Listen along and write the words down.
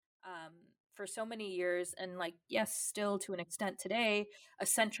for so many years, and like, yes, still to an extent today, a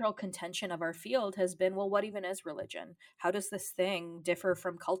central contention of our field has been, well, what even is religion? How does this thing differ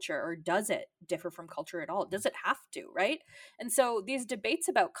from culture, or does it differ from culture at all? Does it have to, right? And so these debates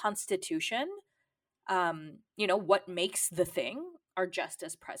about constitution, what makes the thing, are just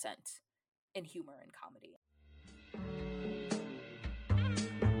as present in humor and comedy.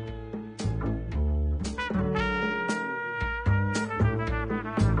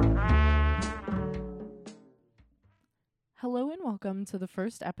 Hello and welcome to the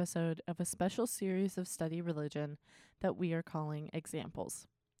first episode of a special series of Study Religion that we are calling Examples.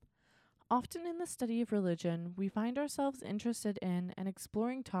 Often in the study of religion, we find ourselves interested in and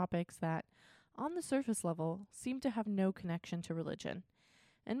exploring topics that, on the surface level, seem to have no connection to religion.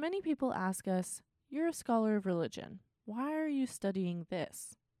 And many people ask us, "You're a scholar of religion. Why are you studying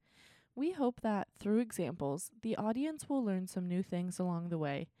this?" We hope that, through examples, the audience will learn some new things along the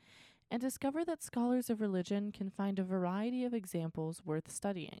way and discover that scholars of religion can find a variety of examples worth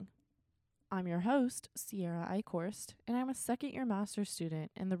studying. I'm your host, Sierra Eichhorst, and I'm a second-year master's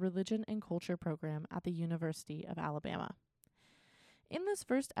student in the Religion and Culture program at the University of Alabama. In this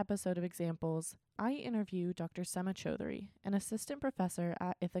first episode of Examples, I interview Dr. Sema Choudhury, an assistant professor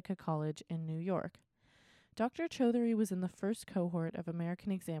at Ithaca College in New York. Dr. Choudhury was in the first cohort of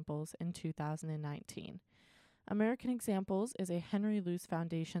American Examples in 2019. American Examples is a Henry Luce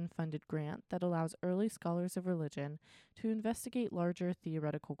Foundation funded grant that allows early scholars of religion to investigate larger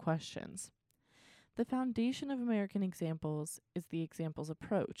theoretical questions. The foundation of American Examples is the Examples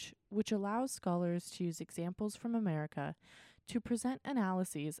approach, which allows scholars to use examples from America to present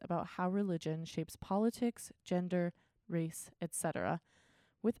analyses about how religion shapes politics, gender, race, etc.,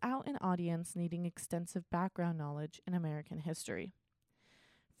 without an audience needing extensive background knowledge in American history.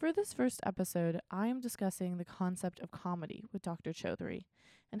 For this first episode, I am discussing the concept of comedy with Dr. Choudhury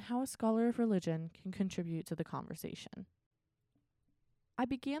and how a scholar of religion can contribute to the conversation. I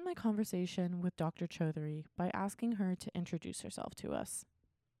began my conversation with Dr. Choudhury by asking her to introduce herself to us.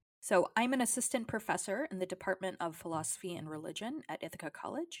 So I'm an assistant professor in the Department of Philosophy and Religion at Ithaca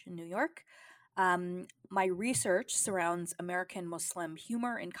College in New York. My research surrounds American Muslim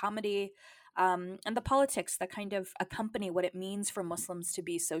humor and comedy, and the politics that kind of accompany what it means for Muslims to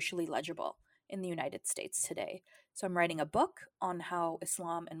be socially legible in the United States today. So I'm writing a book on how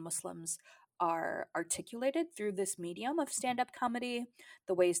Islam and Muslims are articulated through this medium of stand-up comedy,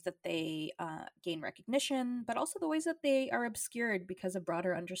 the ways that they gain recognition, but also the ways that they are obscured because of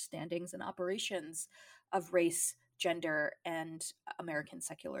broader understandings and operations of race, gender, and American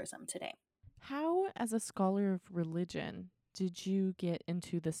secularism today. How, as a scholar of religion, did you get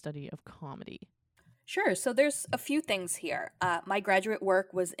into the study of comedy? Sure. So there's a few things here. My graduate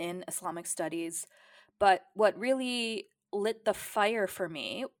work was in Islamic studies, but what really lit the fire for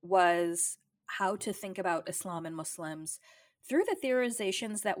me was how to think about Islam and Muslims through the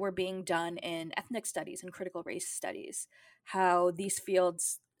theorizations that were being done in ethnic studies and critical race studies, how these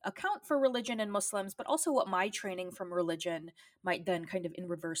fields account for religion and Muslims, but also what my training from religion might then kind of in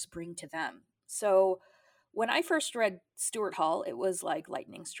reverse bring to them. So when I first read Stuart Hall, it was like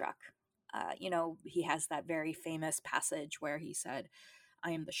lightning struck. He has that very famous passage where he said,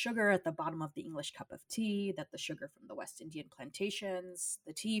 "I am the sugar at the bottom of the English cup of tea, that the sugar from the West Indian plantations,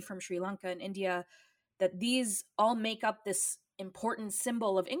 the tea from Sri Lanka and India, that these all make up this important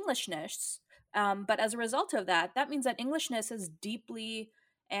symbol of Englishness. But as a result of that, that means that Englishness is deeply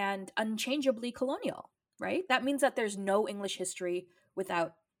and unchangeably colonial, right? That means that there's no English history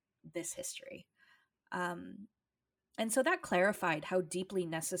without this history." And so that clarified how deeply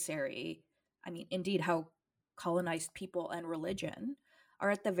necessary, indeed, how colonized people and religion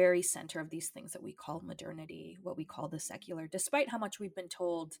are at the very center of these things that we call modernity, what we call the secular, despite how much we've been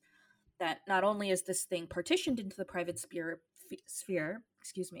told that not only is this thing partitioned into the private sphere,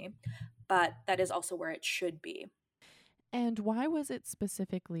 but that is also where it should be. And why was it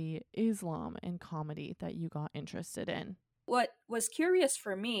specifically Islam and comedy that you got interested in? What was curious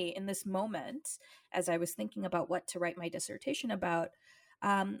for me in this moment, as I was thinking about what to write my dissertation about,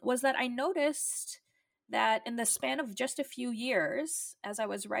 was that I noticed that in the span of just a few years, as I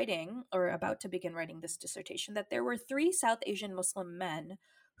was writing or about to begin writing this dissertation, that there were 3 South Asian Muslim men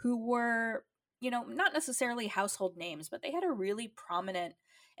who were, not necessarily household names, but they had a really prominent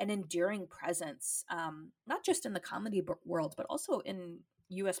and enduring presence, not just in the comedy world, but also in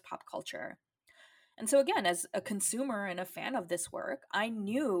US pop culture. And so again, as a consumer and a fan of this work, I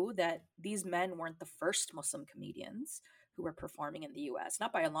knew that these men weren't the first Muslim comedians who were performing in the US,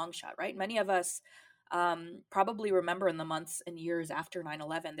 not by a long shot, right? Many of us probably remember in the months and years after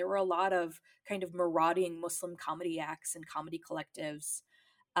 9/11, there were a lot of kind of marauding Muslim comedy acts and comedy collectives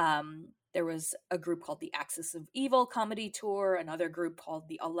There was a group called the Axis of Evil comedy tour, another group called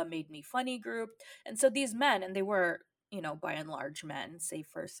the Allah Made Me Funny group. And so these men, and they were, by and large men, save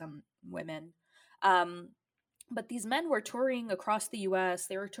for some women, but these men were touring across the US,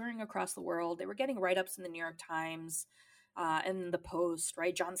 they were touring across the world, they were getting write-ups in the New York Times and the Post,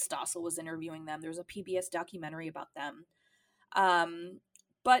 right? John Stossel was interviewing them. There was a PBS documentary about them.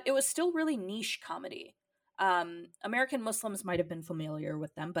 But it was still really niche comedy. American Muslims might have been familiar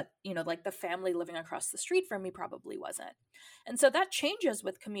with them, but like the family living across the street from me probably wasn't. And so that changes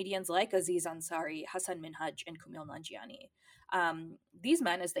with comedians like Aziz Ansari, Hassan Minhaj, and Kumail Nanjiani. These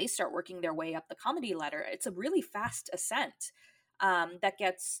men, as they start working their way up the comedy ladder, it's a really fast ascent that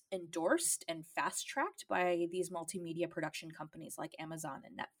gets endorsed and fast tracked by these multimedia production companies like Amazon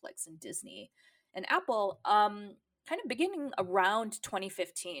and Netflix and Disney and Apple, kind of beginning around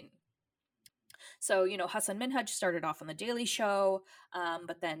 2015. So, Hassan Minhaj started off on The Daily Show,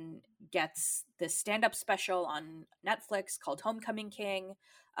 but then gets this stand-up special on Netflix called Homecoming King.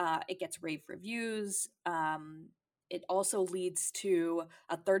 It gets rave reviews. It also leads to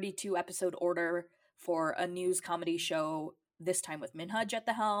a 32-episode order for a news comedy show, this time with Minhaj at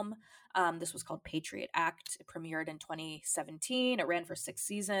the helm. This was called Patriot Act. It premiered in 2017. It ran for 6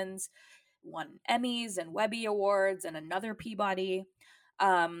 seasons, won Emmys and Webby Awards and another Peabody.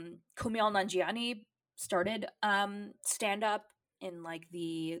 Kumail Nanjiani started stand-up in like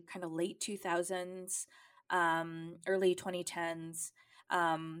the kind of late 2000s, early 2010s,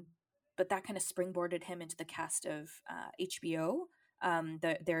 but that kind of springboarded him into the cast of HBO,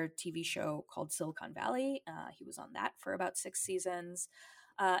 their TV show called Silicon Valley. He was on that for about 6 seasons.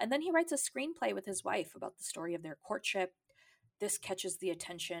 And then he writes a screenplay with his wife about the story of their courtship. This catches the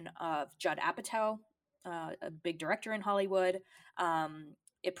attention of Judd Apatow, a big director in Hollywood.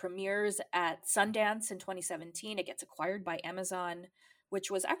 It premieres at Sundance in 2017. It gets acquired by Amazon, which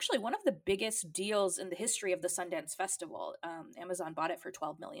was actually one of the biggest deals in the history of the Sundance Festival. Amazon bought it for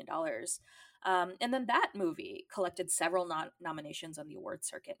 $12 million. And then that movie collected several nominations on the award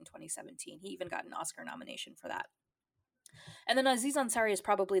circuit in 2017. He even got an Oscar nomination for that. And then Aziz Ansari is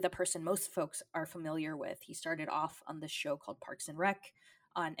probably the person most folks are familiar with. He started off on this show called Parks and Rec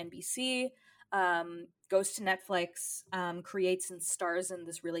on NBC, goes to Netflix, creates and stars in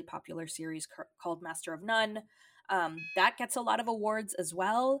this really popular series called Master of None. That gets a lot of awards as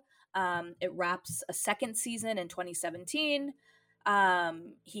well. It wraps a second season in 2017.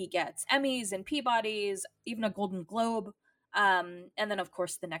 He gets Emmys and Peabodys, even a Golden Globe. And then, of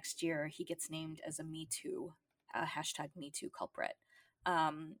course, the next year, he gets named as a Me Too, #MeToo culprit.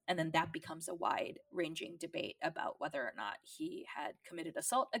 And then that becomes a wide-ranging debate about whether or not he had committed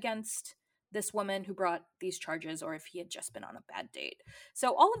assault against this woman who brought these charges, or if he had just been on a bad date.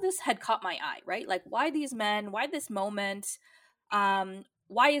 So all of this had caught my eye, right? Like, why these men? Why this moment?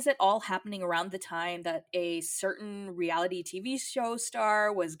 Why is it all happening around the time that a certain reality TV show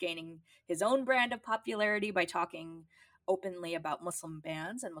star was gaining his own brand of popularity by talking openly about Muslim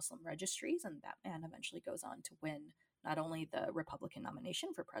bans and Muslim registries? And that man eventually goes on to win not only the Republican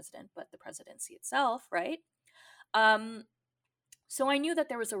nomination for president, but the presidency itself, right? So I knew that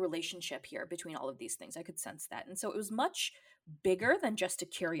there was a relationship here between all of these things. I could sense that. And so it was much bigger than just a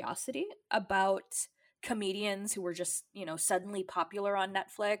curiosity about comedians who were just, suddenly popular on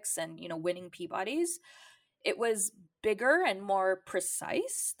Netflix and, winning Peabodys. It was bigger and more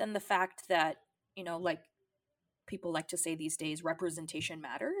precise than the fact that, like people like to say these days, representation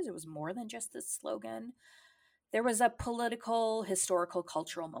matters. It was more than just this slogan. There was a political, historical,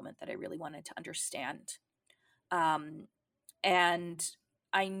 cultural moment that I really wanted to understand. And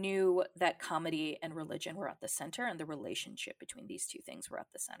I knew that comedy and religion were at the center, and the relationship between these two things were at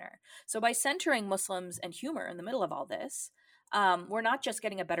the center. So by centering Muslims and humor in the middle of all this, we're not just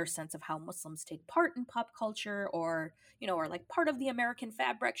getting a better sense of how Muslims take part in pop culture or like part of the American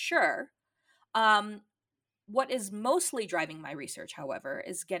fabric, sure. What is mostly driving my research, however,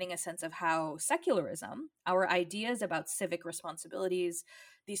 is getting a sense of how secularism, our ideas about civic responsibilities,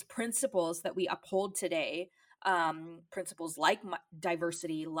 these principles that we uphold today, principles like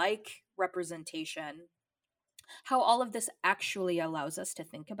diversity, like representation, how all of this actually allows us to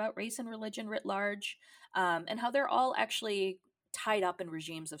think about race and religion writ large, and how they're all actually tied up in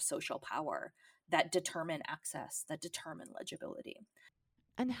regimes of social power that determine access, that determine legibility.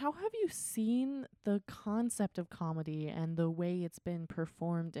 And how have you seen the concept of comedy and the way it's been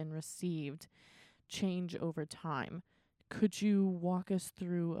performed and received change over time? Could you walk us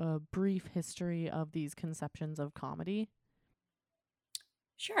through a brief history of these conceptions of comedy?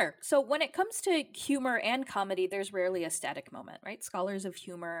 Sure. So when it comes to humor and comedy, there's rarely a static moment, right? Scholars of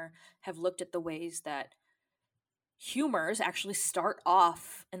humor have looked at the ways that humors actually start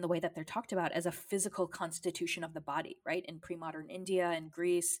off in the way that they're talked about as a physical constitution of the body, right? In pre-modern India and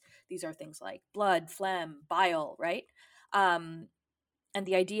Greece, these are things like blood, phlegm, bile, right? Um, and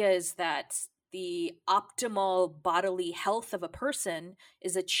the idea is that the optimal bodily health of a person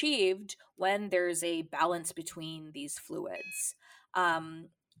is achieved when there's a balance between these fluids. Um,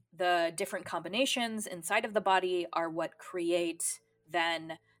 the different combinations inside of the body are what create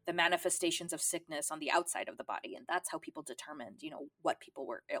then the manifestations of sickness on the outside of the body, and that's how people determined, what people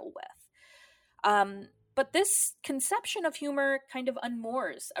were ill with. But this conception of humor kind of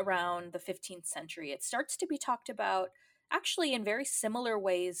unmoors around the 15th century. It starts to be talked about actually in very similar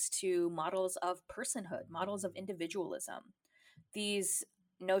ways to models of personhood, models of individualism. These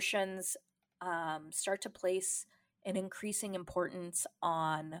notions start to place an increasing importance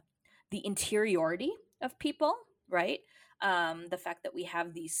on the interiority of people, right? The fact that we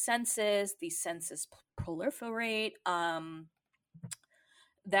have these senses proliferate,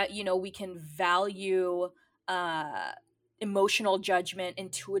 that we can value uh, emotional judgment,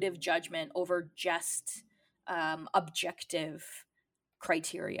 intuitive judgment over just objective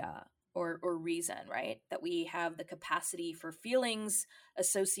criteria or reason, right? That we have the capacity for feelings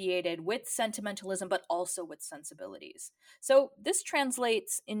associated with sentimentalism, but also with sensibilities. So this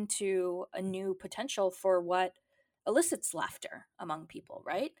translates into a new potential for what elicits laughter among people,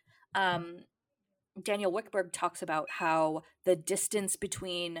 right? Daniel Wickberg talks about how the distance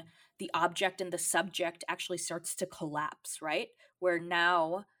between the object and the subject actually starts to collapse, right? Where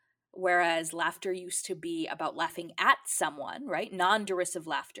now, whereas laughter used to be about laughing at someone, right? Non derisive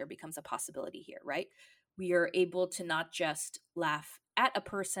laughter becomes a possibility here, right? We are able to not just laugh at a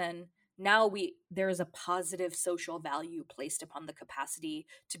person. Now there is a positive social value placed upon the capacity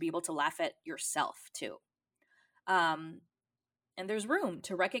to be able to laugh at yourself too. Um, and there's room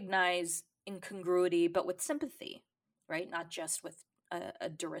to recognize incongruity, but with sympathy, right? Not just with a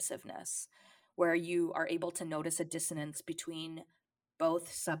derisiveness, where you are able to notice a dissonance between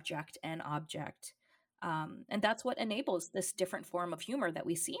both subject and object. And that's what enables this different form of humor that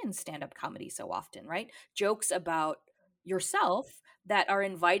we see in stand-up comedy so often, right? Jokes about yourself that are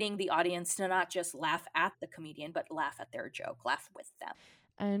inviting the audience to not just laugh at the comedian, but laugh at their joke, laugh with them.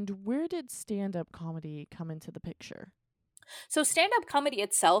 And where did stand-up comedy come into the picture? So stand-up comedy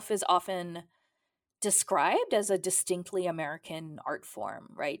itself is often described as a distinctly American art form,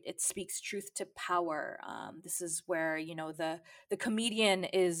 right? It speaks truth to power. This is where the comedian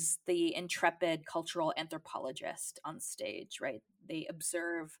is the intrepid cultural anthropologist on stage, right? They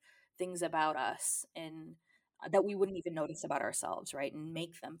observe things about us and that we wouldn't even notice about ourselves, right? And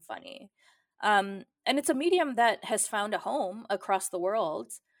make them funny. And it's a medium that has found a home across the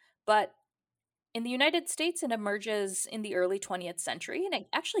world, but in the United States, it emerges in the early 20th century, and it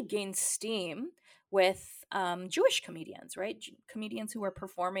actually gains steam with Jewish comedians, right? Comedians who are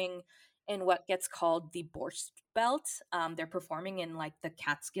performing in what gets called the Borscht Belt. They're performing in like the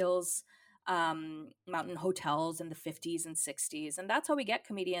Catskills mountain hotels in the 50s and 60s. And that's how we get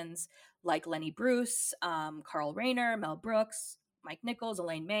comedians like Lenny Bruce, Carl Reiner, Mel Brooks, Mike Nichols,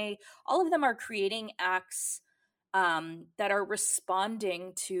 Elaine May. All of them are creating acts that are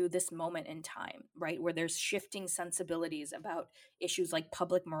responding to this moment in time, right? Where there's shifting sensibilities about issues like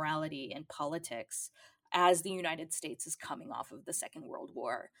public morality and politics as the United States is coming off of the Second World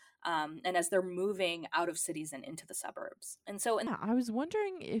War, and as they're moving out of cities and into the suburbs. And so, Yeah, I was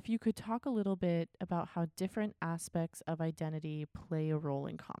wondering if you could talk a little bit about how different aspects of identity play a role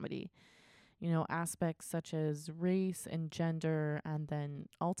in comedy. Aspects such as race and gender, and then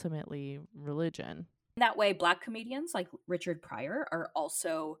ultimately religion. that way, Black comedians like Richard Pryor are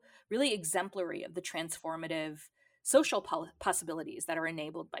also really exemplary of the transformative social possibilities that are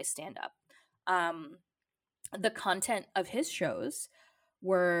enabled by stand up. Um, the content of his shows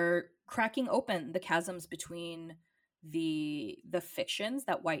were cracking open the chasms between the fictions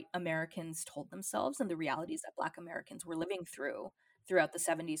that white Americans told themselves and the realities that Black Americans were living throughout the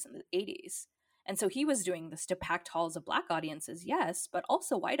 70s and the 80s. And so he was doing this to packed halls of Black audiences, yes, but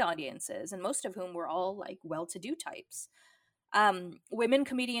also white audiences, and most of whom were all like well-to-do types. Women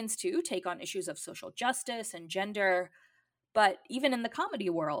comedians too take on issues of social justice and gender, but even in the comedy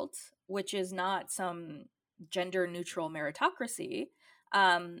world, which is not some gender neutral meritocracy,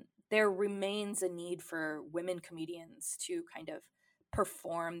 there remains a need for women comedians to kind of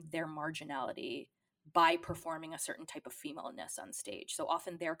perform their marginality by performing a certain type of femaleness on stage. So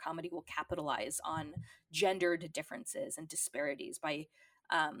often their comedy will capitalize on gendered differences and disparities by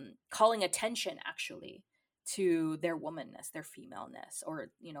calling attention actually to their womanness, their femaleness,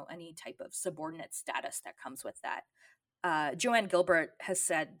 or any type of subordinate status that comes with that. Joanne Gilbert has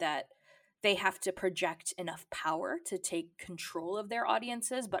said that they have to project enough power to take control of their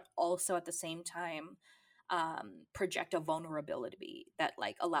audiences, but also at the same time project a vulnerability that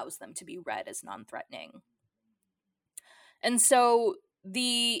like allows them to be read as non-threatening. And so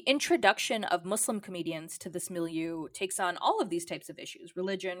the introduction of Muslim comedians to this milieu takes on all of these types of issues: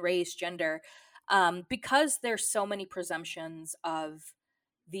 religion, race, gender, because there's so many presumptions of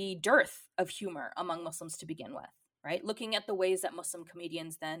the dearth of humor among Muslims to begin with, right? Looking at the ways that Muslim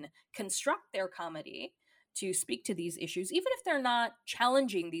comedians then construct their comedy to speak to these issues, even if they're not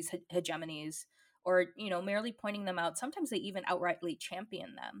challenging these hegemonies or, merely pointing them out, sometimes they even outrightly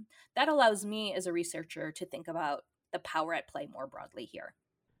champion them. That allows me as a researcher to think about the power at play more broadly here.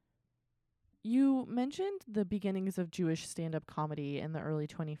 You mentioned the beginnings of Jewish stand-up comedy in the early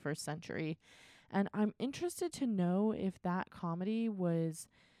 21st century, and I'm interested to know if that comedy was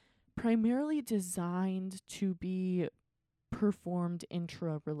primarily designed to be performed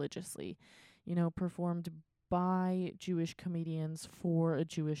intra-religiously, performed by Jewish comedians for a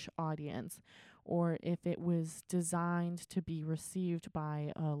Jewish audience, or if it was designed to be received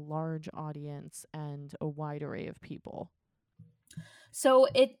by a large audience and a wide array of people. So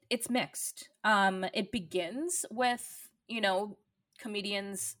it's mixed. It begins with,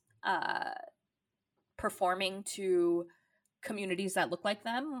 comedians performing to communities that look like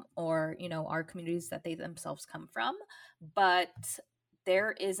them, or are communities that they themselves come from, but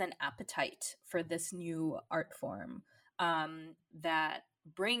there is an appetite for this new art form that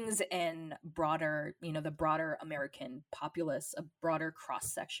brings in broader, the broader American populace, a broader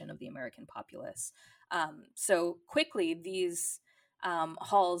cross section of the American populace. So quickly these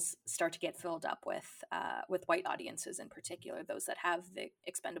halls start to get filled up with white audiences, in particular those that have the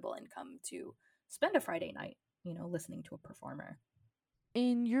expendable income to spend a Friday night listening to a performer.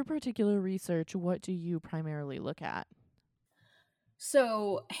 In your particular research, what do you primarily look at?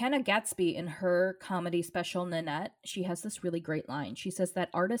 So Hannah Gatsby, in her comedy special Nanette, she has this really great line. She says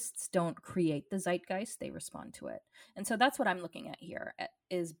that artists don't create the zeitgeist, they respond to it. And so that's what I'm looking at here,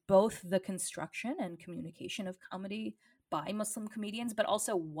 is both the construction and communication of comedy by Muslim comedians, but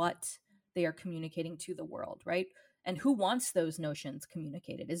also what they are communicating to the world, right? And who wants those notions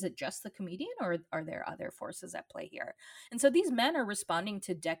communicated? Is it just the comedian, or are there other forces at play here? And so these men are responding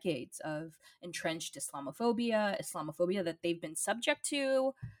to decades of entrenched Islamophobia that they've been subject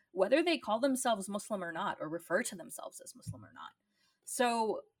to, whether they call themselves Muslim or not, or refer to themselves as Muslim or not.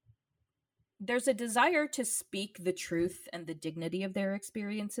 So there's a desire to speak the truth and the dignity of their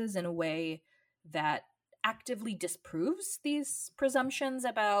experiences in a way that actively disproves these presumptions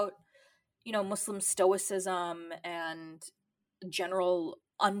about Muslim stoicism and general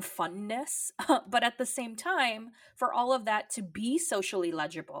unfunness, but at the same time, for all of that to be socially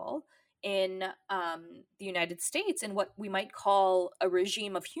legible in the United States in what we might call a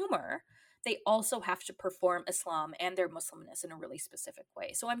regime of humor, they also have to perform Islam and their Muslimness in a really specific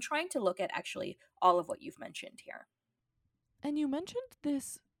way. So I'm trying to look at actually all of what you've mentioned here. And you mentioned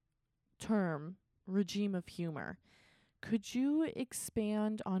this term, regime of humor. Could you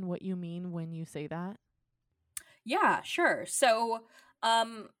expand on what you mean when you say that? Yeah, sure. So,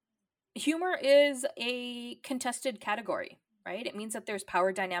 humor is a contested category, right? It means that there's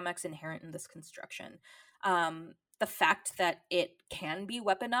power dynamics inherent in this construction. The fact that it can be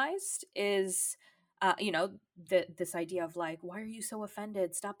weaponized is, this idea of like, why are you so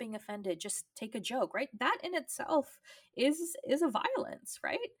offended? Stop being offended. Just take a joke, right? That in itself is a violence,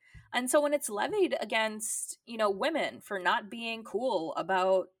 right? And so when it's levied against, women for not being cool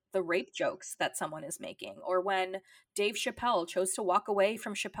about the rape jokes that someone is making, or when Dave Chappelle chose to walk away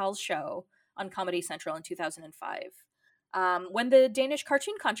from Chappelle's show on Comedy Central in 2005, when the Danish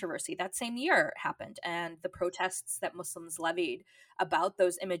cartoon controversy that same year happened, and the protests that Muslims levied about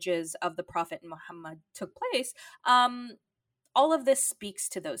those images of the Prophet Muhammad took place, all of this speaks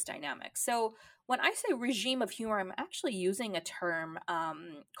to those dynamics. So when I say regime of humor, I'm actually using a term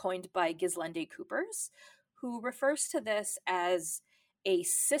coined by Ghislaine Coopers, who refers to this as a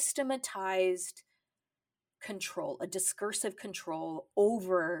systematized control, a discursive control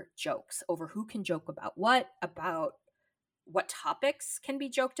over jokes, over who can joke about what topics can be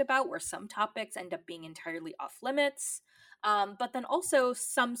joked about, where some topics end up being entirely off limits. But then also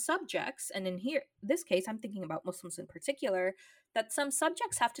some subjects, and in this case, I'm thinking about Muslims in particular, that some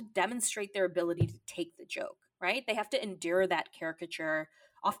subjects have to demonstrate their ability to take the joke, right? They have to endure that caricature,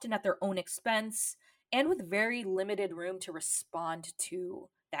 often at their own expense, and with very limited room to respond to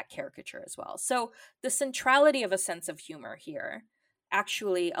that caricature as well. So the centrality of a sense of humor here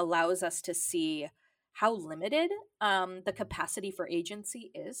actually allows us to see how limited the capacity for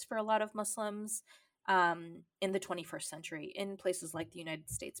agency is for a lot of Muslims, in the 21st century in places like the United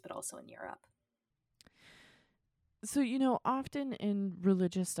States, but also in Europe. So, often in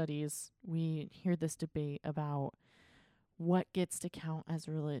religious studies, we hear this debate about what gets to count as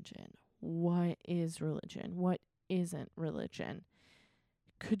religion. What is religion? What isn't religion?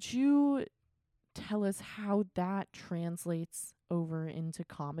 Could you tell us how that translates over into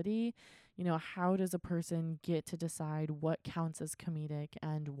comedy? How does a person get to decide what counts as comedic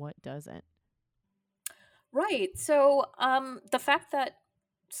and what doesn't? Right. So the fact that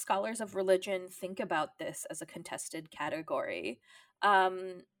scholars of religion think about this as a contested category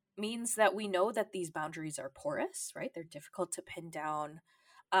um, means that we know that these boundaries are porous, right? They're difficult to pin down.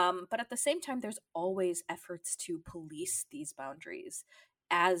 But at the same time, there's always efforts to police these boundaries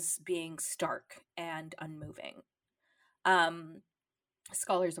as being stark and unmoving. Um,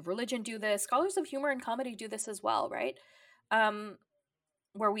 Scholars of religion do this, scholars of humor and comedy do this as well, right? Um,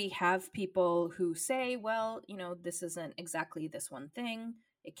 where we have people who say, well, this isn't exactly this one thing.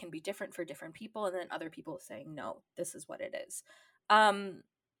 It can be different for different people. And then other people saying, no, this is what it is. Um,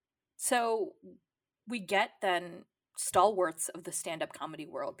 so we get then stalwarts of the stand up comedy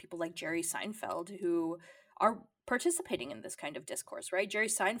world, people like Jerry Seinfeld, who are participating in this kind of discourse, right? Jerry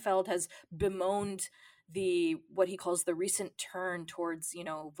Seinfeld has bemoaned the what he calls the recent turn towards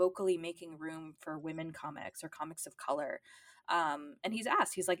vocally making room for women comics or comics of color. And he's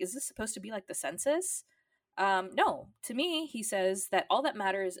like, is this supposed to be like the census? No, to me, he says that all that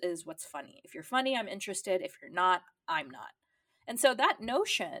matters is what's funny. If you're funny, I'm interested. If you're not, I'm not. And so that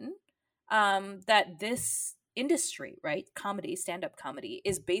notion that this industry, right, comedy, stand up comedy,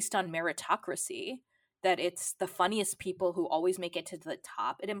 is based on meritocracy, that it's the funniest people who always make it to the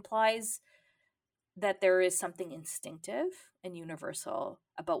top, it implies that there is something instinctive and universal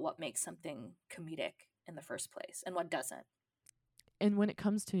about what makes something comedic in the first place and what doesn't. And when it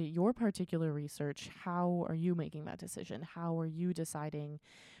comes to your particular research, how are you making that decision? How are you deciding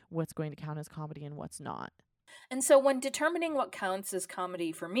what's going to count as comedy and what's not? And so, when determining what counts as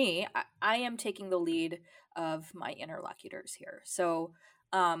comedy for me, I am taking the lead of my interlocutors here. So,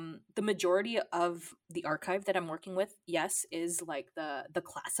 the majority of the archive that I'm working with, yes, is like the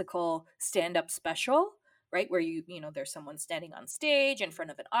classical stand up special, right? Where there's someone standing on stage in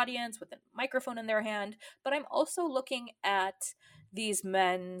front of an audience with a microphone in their hand. But I'm also looking at these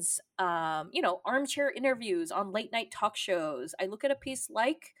men's, armchair interviews on late night talk shows. I look at a piece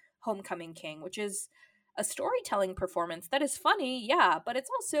like Homecoming King, which is a storytelling performance that is funny, yeah, but it's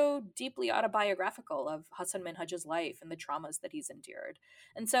also deeply autobiographical of Hassan Minhaj's life and the traumas that he's endured.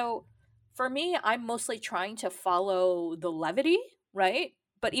 And so for me, I'm mostly trying to follow the levity, right?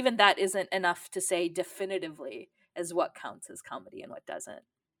 But even that isn't enough to say definitively as what counts as comedy and what doesn't.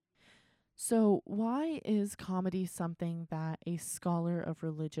 So, why is comedy something that a scholar of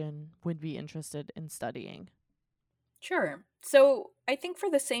religion would be interested in studying? Sure. So I think for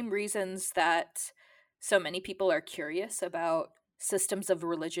the same reasons that so many people are curious about systems of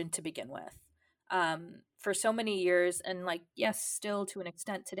religion to begin with. For so many years, and like, yes, still to an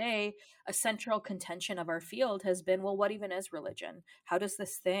extent today, a central contention of our field has been, well, what even is religion? How does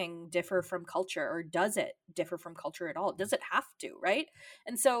this thing differ from culture? Or does it differ from culture at all? Does it have to, right?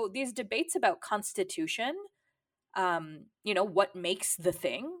 And so these debates about constitution, what makes the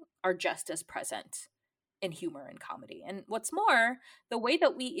thing, are just as present in humor and comedy. And what's more, the way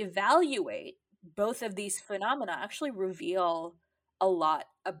that we evaluate both of these phenomena actually reveal a lot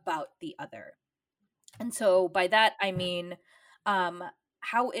about the other. And so by that, I mean, um,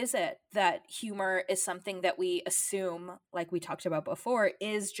 how is it that humor is something that we assume, like we talked about before,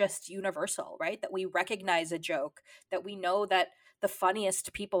 is just universal, right? That we recognize a joke, that we know that the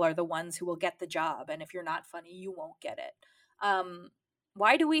funniest people are the ones who will get the job. And if you're not funny, you won't get it. Um,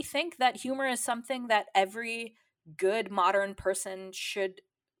 why do we think that humor is something that every good modern person should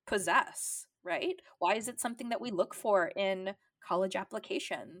possess, right? Why is it something that we look for in college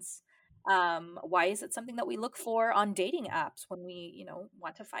applications? Why is it something that we look for on dating apps when we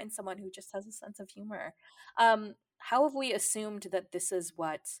want to find someone who just has a sense of humor? How have we assumed that this is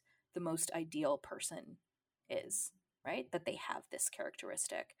what the most ideal person is, right? That they have this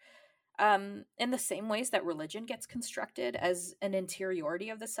characteristic. In the same ways that religion gets constructed as an interiority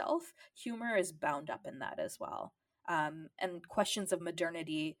of the self, humor is bound up in that as well. And questions of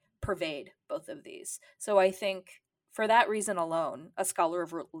modernity pervade both of these. So I think for that reason alone, a scholar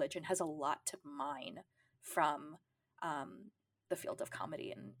of religion has a lot to mine from the field of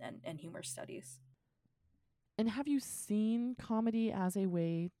comedy and humor studies. And have you seen comedy as a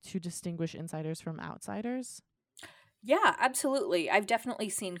way to distinguish insiders from outsiders? Yeah, absolutely. I've definitely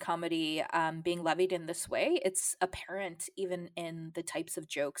seen comedy being levied in this way. It's apparent even in the types of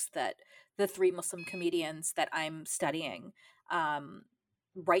jokes that the three Muslim comedians that I'm studying um,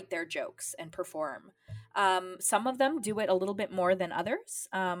 write their jokes and perform. Some of them do it a little bit more than others.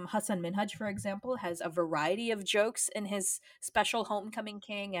 Hassan Minhaj, for example, has a variety of jokes in his special Homecoming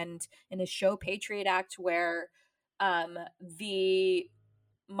King and in his show Patriot Act, where the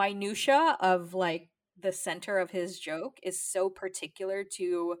minutia of like the center of his joke is so particular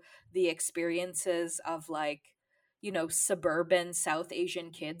to the experiences of like suburban South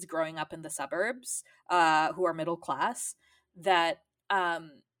Asian kids growing up in the suburbs who are middle class that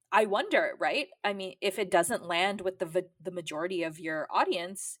um I wonder, right? I mean, if it doesn't land with the majority of your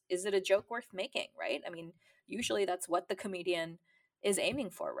audience, is it a joke worth making, right? I mean, usually that's what the comedian is aiming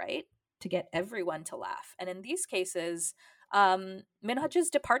for, right? To get everyone to laugh. And in these cases, Minhaj is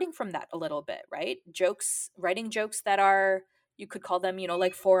departing from that a little bit, right? Writing jokes that are, you could call them,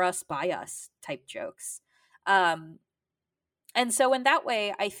 like for us, by us type jokes. Um, and so in that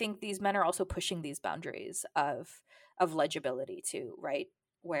way, I think these men are also pushing these boundaries of legibility too, right?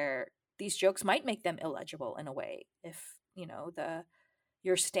 Where these jokes might make them illegible in a way if, the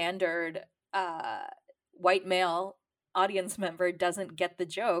your standard uh white male audience member doesn't get the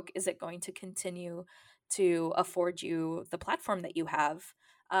joke. Is it going to continue to afford you the platform that you have?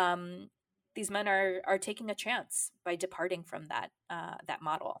 um these men are taking a chance by departing from that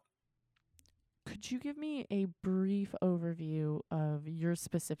model. Could you give me a brief overview of your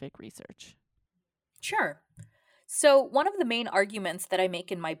specific research? Sure. So, one of the main arguments that I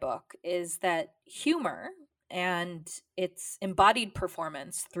make in my book is that humor and its embodied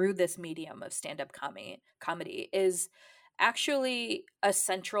performance through this medium of stand-up comedy is actually a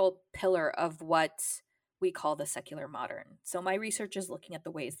central pillar of what we call the secular modern. So my research is looking at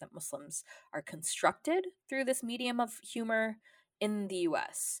the ways that Muslims are constructed through this medium of humor in the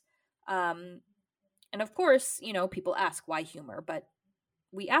US. Um, and of course, people ask why humor, but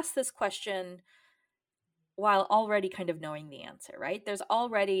we ask this question while already kind of knowing the answer, right? There's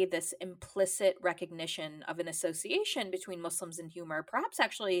already this implicit recognition of an association between Muslims and humor, perhaps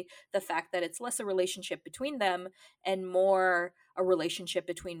actually the fact that it's less a relationship between them and more a relationship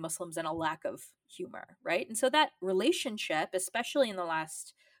between Muslims and a lack of humor, right? And so that relationship, especially in the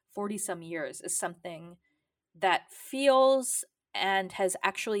last 40 some years, is something that feels and has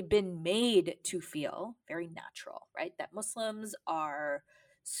actually been made to feel very natural, right? That Muslims are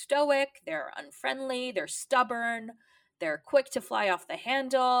stoic, they're unfriendly, they're stubborn, they're quick to fly off the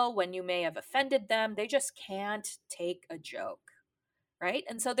handle when you may have offended them. They just can't take a joke, right?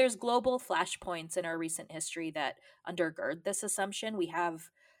 And so there's global flashpoints in our recent history that undergird this assumption. We have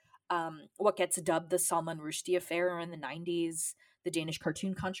what gets dubbed the Salman Rushdie affair in the 90s, the Danish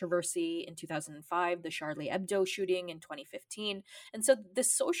cartoon controversy in 2005, the Charlie Hebdo shooting in 2015. And so the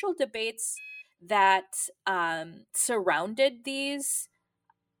social debates that surrounded these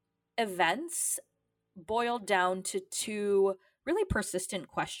events boiled down to two really persistent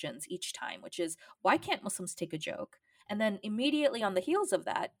questions each time, which is why can't Muslims take a joke? And then immediately on the heels of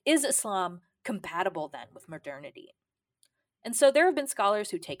that, is Islam compatible then with modernity? And so there have been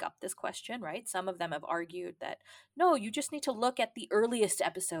scholars who take up this question, right? Some of them have argued that no, you just need to look at the earliest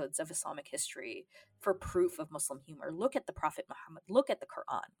episodes of Islamic history for proof of Muslim humor. Look at the Prophet Muhammad, look at the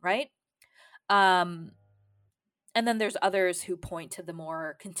Quran, right? Um, and then there's others who point to the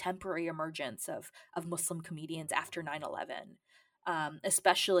more contemporary emergence of Muslim comedians after 9/11,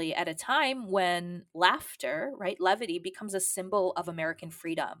 especially at a time when laughter, right, levity becomes a symbol of American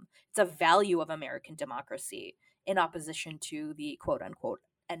freedom. It's a value of American democracy in opposition to the quote unquote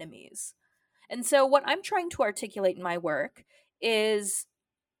enemies. And so, what I'm trying to articulate in my work is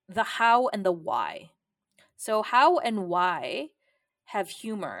the how and the why. So how and why have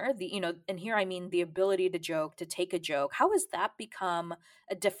humor, and here I mean the ability to joke, to take a joke, how has that become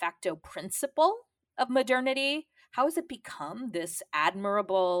a de facto principle of modernity? How has it become this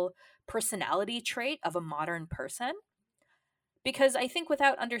admirable personality trait of a modern person? Because I think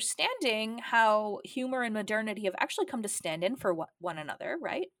without understanding how humor and modernity have actually come to stand in for one another,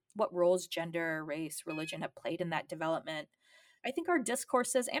 right? What roles gender, race, religion have played in that development, I think our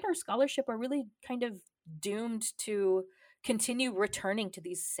discourses and our scholarship are really kind of doomed to continue returning to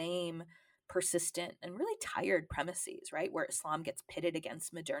these same persistent and really tired premises, right? Where Islam gets pitted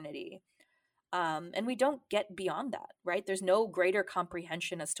against modernity. And we don't get beyond that, right? There's no greater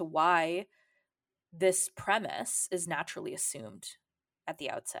comprehension as to why this premise is naturally assumed at the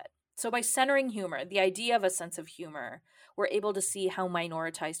outset. So, by centering humor, the idea of a sense of humor, we're able to see how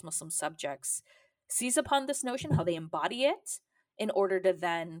minoritized Muslim subjects seize upon this notion, how they embody it in order to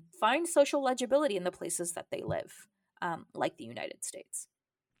then find social legibility in the places that they live. like the United States.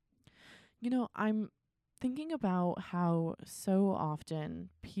 I'm thinking about how so often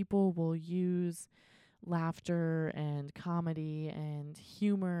people will use laughter and comedy and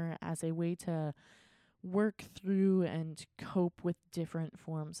humor as a way to work through and cope with different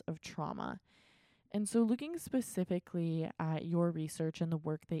forms of trauma. And so, looking specifically at your research and the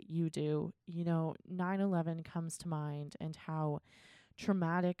work that you do, 9/11 comes to mind and how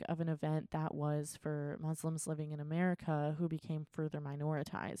traumatic of an event that was for Muslims living in America who became further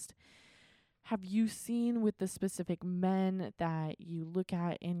minoritized. Have you seen with the specific men that you look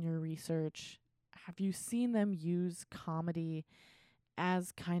at in your research, have you seen them use comedy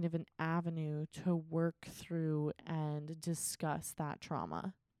as kind of an avenue to work through and discuss that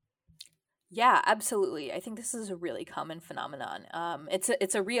trauma? Yeah, absolutely. I think this is a really common phenomenon. It's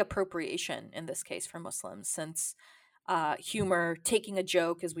a reappropriation in this case for Muslims, since humor, taking a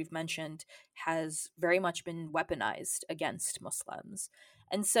joke, as we've mentioned, has very much been weaponized against Muslims.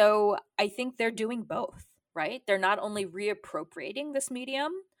 And so I think they're doing both, right? They're not only reappropriating this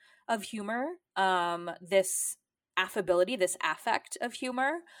medium of humor, this affability, this affect of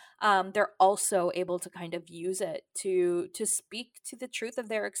humor, they're also able to kind of use it to speak to the truth of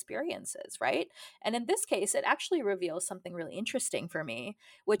their experiences, right? And in this case, it actually reveals something really interesting for me,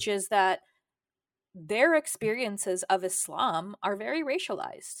 which is that their experiences of Islam are very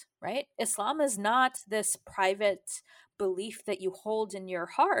racialized, right? Islam is not this private belief that you hold in your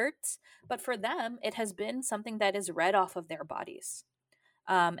heart, but for them, it has been something that is read off of their bodies,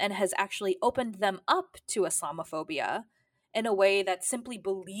 and has actually opened them up to Islamophobia in a way that simply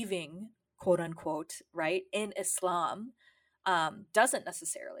believing, quote unquote, right, in Islam doesn't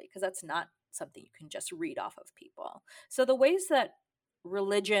necessarily, because that's not something you can just read off of people. So the ways that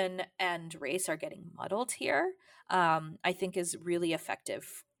religion and race are getting muddled here, I think is really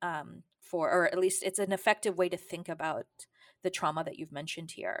effective, or at least it's an effective way to think about the trauma that you've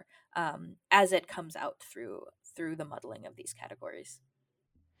mentioned here, as it comes out through the muddling of these categories.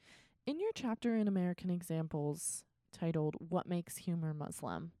 In your chapter in American Examples titled What Makes Humor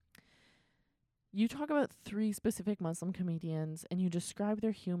Muslim, you talk about 3 specific Muslim comedians and you describe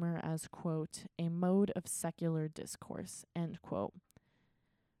their humor as, quote, a mode of secular discourse, end quote.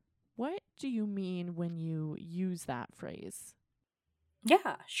 What do you mean when you use that phrase?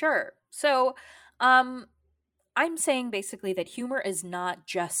 Yeah, sure. So, um, I'm saying basically that humor is not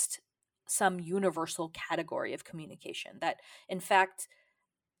just some universal category of communication, that in fact,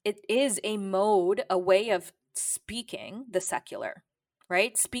 it is a mode, a way of speaking the secular,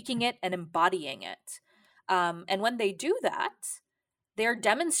 right? Speaking it and embodying it. And when they do that, they're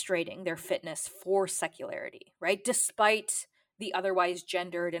demonstrating their fitness for secularity, right? Despite the otherwise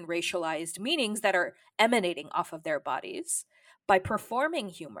gendered and racialized meanings that are emanating off of their bodies. By performing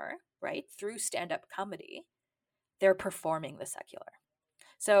humor, right, through stand up comedy, they're performing the secular.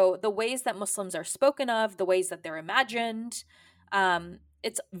 So the ways that Muslims are spoken of, the ways that they're imagined,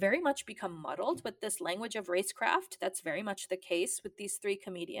 it's very much become muddled with this language of racecraft. That's very much the case with these 3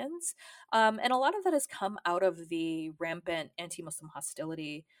 comedians. And a lot of that has come out of the rampant anti Muslim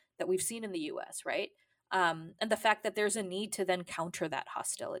hostility that we've seen in the US, right? And the fact that there's a need to then counter that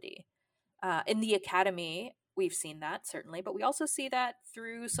hostility. In the academy, we've seen that certainly, but we also see that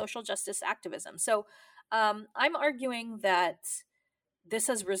through social justice activism. So I'm arguing that this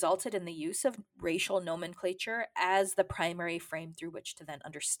has resulted in the use of racial nomenclature as the primary frame through which to then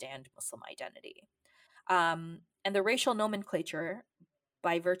understand Muslim identity. And the racial nomenclature,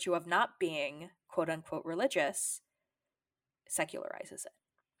 by virtue of not being quote unquote religious, secularizes it.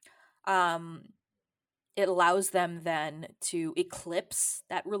 It allows them then to eclipse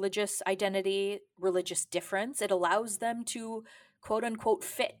that religious identity, religious difference. It allows them to quote unquote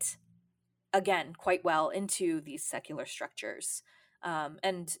fit, again, quite well into these secular structures,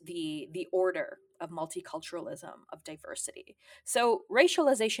 and the order of multiculturalism, of diversity. So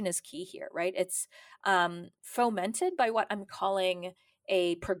racialization is key here, right? It's fomented by what I'm calling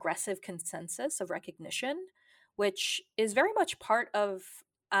a progressive consensus of recognition, which is very much part of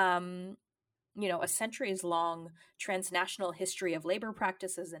a centuries long transnational history of labor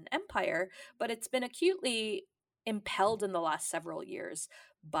practices and empire, but it's been acutely impelled in the last several years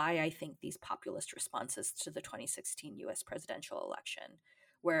by, I think, these populist responses to the 2016 US presidential election,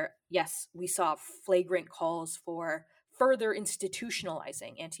 where, yes, we saw flagrant calls for further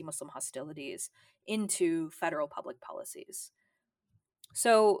institutionalizing anti Muslim hostilities into federal public policies.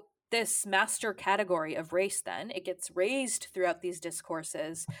 So, this master category of race, then, it gets raised throughout these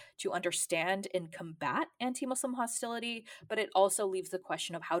discourses to understand and combat anti Muslim hostility, but it also leaves the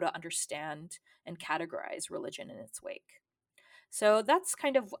question of how to understand and categorize religion in its wake. So that's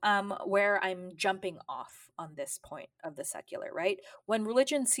kind of where I'm jumping off on this point of the secular, right? When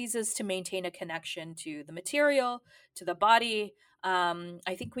religion ceases to maintain a connection to the material, to the body,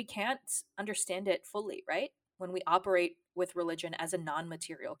 I think we can't understand it fully, right? When we operate with religion as a non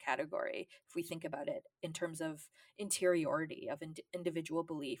material category, if we think about it in terms of interiority, of individual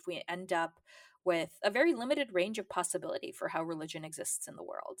belief, we end up with a very limited range of possibility for how religion exists in the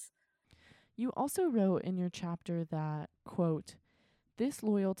world. You also wrote in your chapter that, quote, this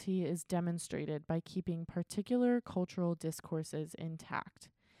loyalty is demonstrated by keeping particular cultural discourses intact.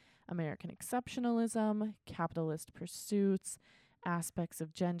 American exceptionalism, capitalist pursuits, aspects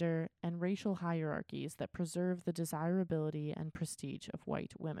of gender, and racial hierarchies that preserve the desirability and prestige of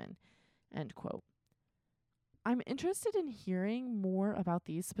white women. End quote. I'm interested in hearing more about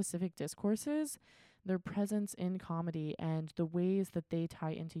these specific discourses, their presence in comedy, and the ways that they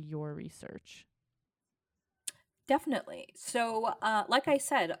tie into your research. Definitely. So, like I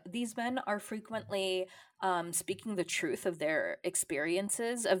said, these men are frequently speaking the truth of their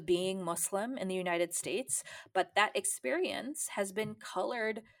experiences of being Muslim in the United States, but that experience has been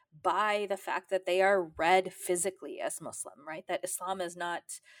colored by the fact that they are read physically as Muslim, right? That Islam is not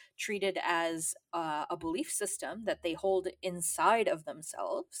treated as a belief system that they hold inside of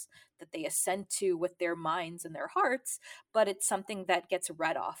themselves, that they assent to with their minds and their hearts, but it's something that gets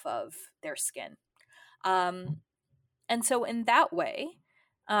read off of their skin. Um, and so, in that way,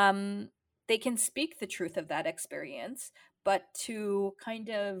 um, they can speak the truth of that experience, but to kind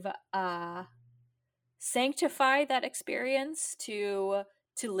of sanctify that experience, to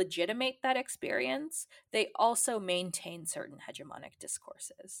legitimate that experience, they also maintain certain hegemonic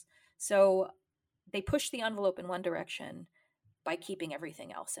discourses. So they push the envelope in one direction by keeping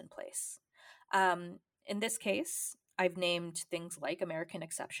everything else in place. In this case, I've named things like American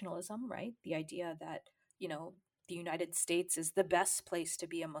exceptionalism, right? The idea that, you know, the United States is the best place to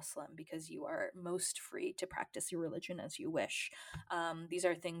be a Muslim because you are most free to practice your religion as you wish. These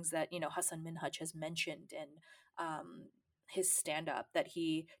are things that, Hassan Minhaj has mentioned in his stand up, that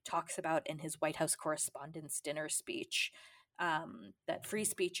he talks about in his White House Correspondents' Dinner speech. That free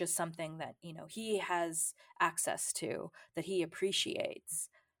speech is something that, he has access to, that he appreciates.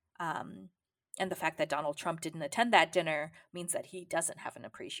 Um, and the fact that Donald Trump didn't attend that dinner means that he doesn't have an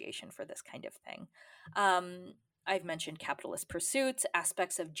appreciation for this kind of thing. I've mentioned capitalist pursuits,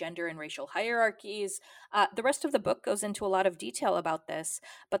 aspects of gender and racial hierarchies. The rest of the book goes into a lot of detail about this,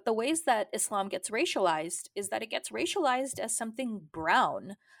 but the ways that Islam gets racialized is that it gets racialized as something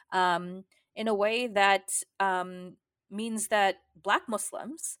brown, in a way that means that Black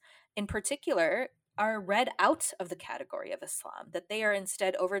Muslims, in particular, are read out of the category of Islam, that they are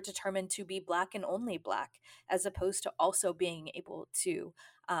instead overdetermined to be Black and only Black, as opposed to also being able to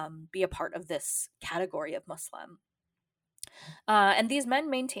be a part of this category of Muslim. And these men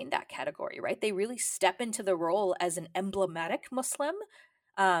maintain that category, right? They really step into the role as an emblematic Muslim,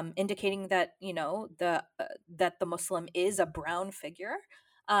 indicating that that the Muslim is a brown figure,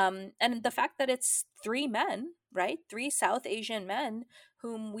 and the fact that it's three men, right? Three South Asian men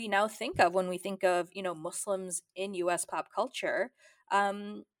whom we now think of when we think of Muslims in U.S. pop culture,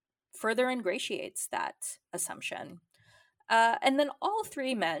 um, further ingratiates that assumption. And then all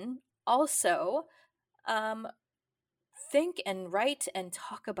three men also um, think and write and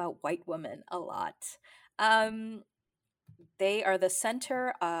talk about white women a lot. Um, they are the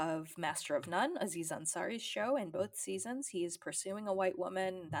center of Master of None, Aziz Ansari's show. In both seasons, he is pursuing a white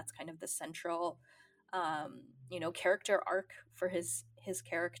woman. That's kind of the central, character arc for his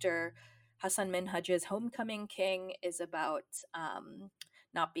character. Hassan Minhaj's Homecoming King is about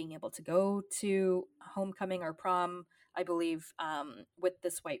not being able to go to homecoming or prom, I believe, with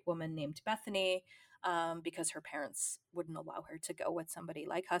this white woman named Bethany, because her parents wouldn't allow her to go with somebody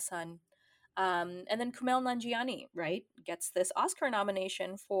like Hassan. And then Kumail Nanjiani, right, gets this Oscar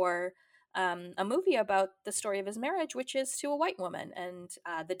nomination for a movie about the story of his marriage, which is to a white woman, and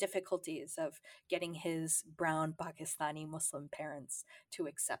the difficulties of getting his brown Pakistani Muslim parents to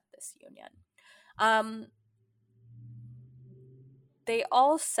accept this union. Um, they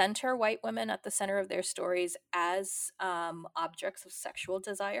all center white women at the center of their stories as objects of sexual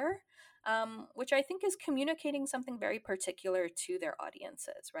desire, which I think is communicating something very particular to their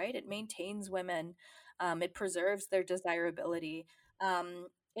audiences, right? It maintains women, it preserves their desirability,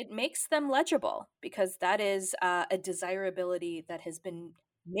 it makes them legible, because that is a desirability that has been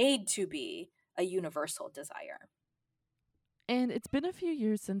made to be a universal desire. And it's been a few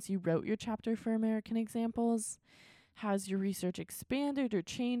years since you wrote your chapter for American Examples. Has your research expanded or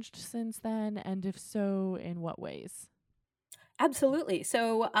changed since then? And if so, in what ways? Absolutely.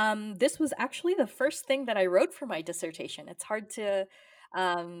 So, this was actually the first thing that I wrote for my dissertation. It's hard to,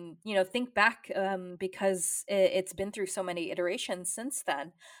 think back because it's been through so many iterations since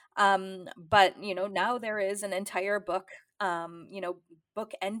then. But now there is an entire book,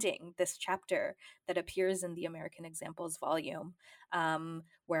 book ending this chapter that appears in the American Examples volume,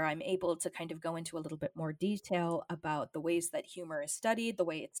 where I'm able to kind of go into a little bit more detail about the ways that humor is studied, the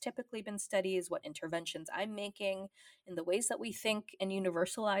way it's typically been studied, what interventions I'm making in the ways that we think and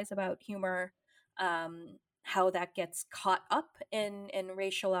universalize about humor, how that gets caught up in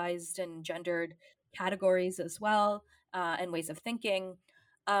racialized and gendered categories as well, and ways of thinking.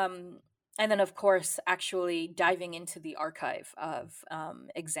 Um, and then, of course, actually diving into the archive of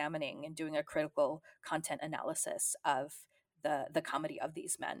examining and doing a critical content analysis of the comedy of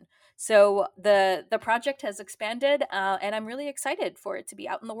these men. So the project has expanded, and I'm really excited for it to be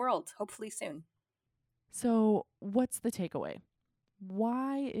out in the world, hopefully soon. So, what's the takeaway?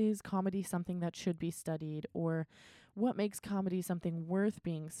 Why is comedy something that should be studied, or what makes comedy something worth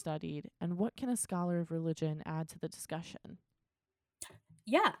being studied, and what can a scholar of religion add to the discussion?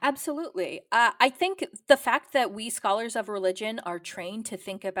 Yeah, absolutely. I think the fact that we scholars of religion are trained to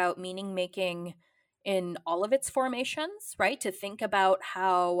think about meaning making in all of its formations, right? To think about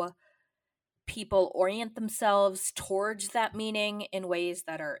how people orient themselves towards that meaning in ways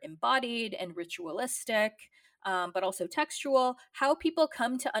that are embodied and ritualistic, but also textual, how people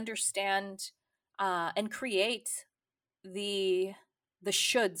come to understand and create the the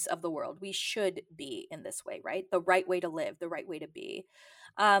shoulds of the world. We should be in this way, right? The right way to live, the right way to be.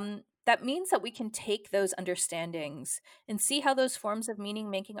 That means that we can take those understandings and see how those forms of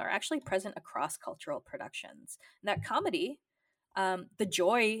meaning making are actually present across cultural productions. And that comedy, the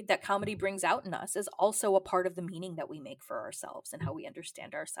joy that comedy brings out in us, is also a part of the meaning that we make for ourselves and how we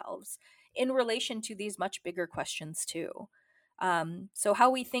understand ourselves in relation to these much bigger questions, too. So, how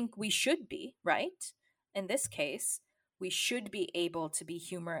we think we should be, right? In this case, we should be able to be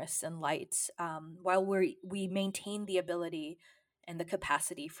humorous and light, while we maintain the ability and the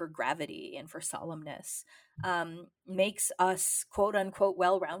capacity for gravity and for solemnness, makes us quote unquote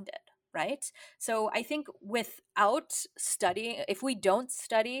well rounded, right? So I think without studying, if we don't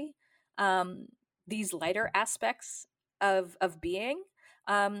study um, these lighter aspects of being,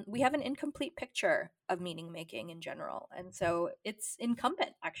 we have an incomplete picture of meaning making in general. And so it's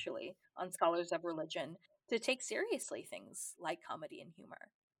incumbent, actually, on scholars of religion to take seriously things like comedy and humor.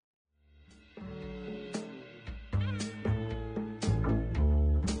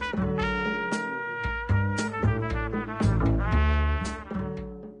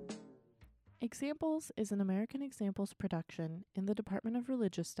 Examples is an American Examples production in the Department of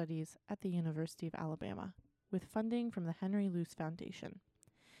Religious Studies at the University of Alabama, with funding from the Henry Luce Foundation.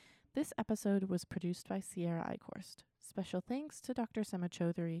 This episode was produced by Sierra Eichhorst. Special thanks to Dr. Sema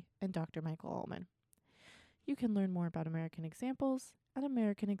Choudhury and Dr. Michael Allman. You can learn more about American Examples at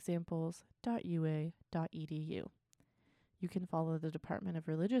americanexamples.ua.edu. You can follow the Department of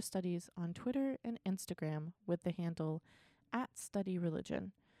Religious Studies on Twitter and Instagram with the handle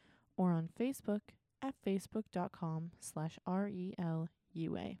 @StudyReligion, or on Facebook at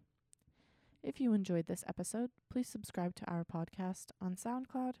facebook.com/RELUA. If you enjoyed this episode, please subscribe to our podcast on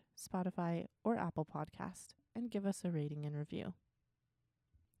SoundCloud, Spotify, or Apple Podcast, and give us a rating and review.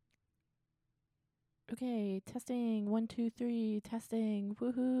 Okay, testing, 1, 2, 3, testing,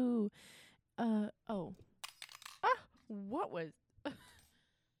 woohoo. What was,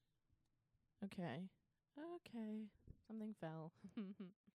 okay, something fell.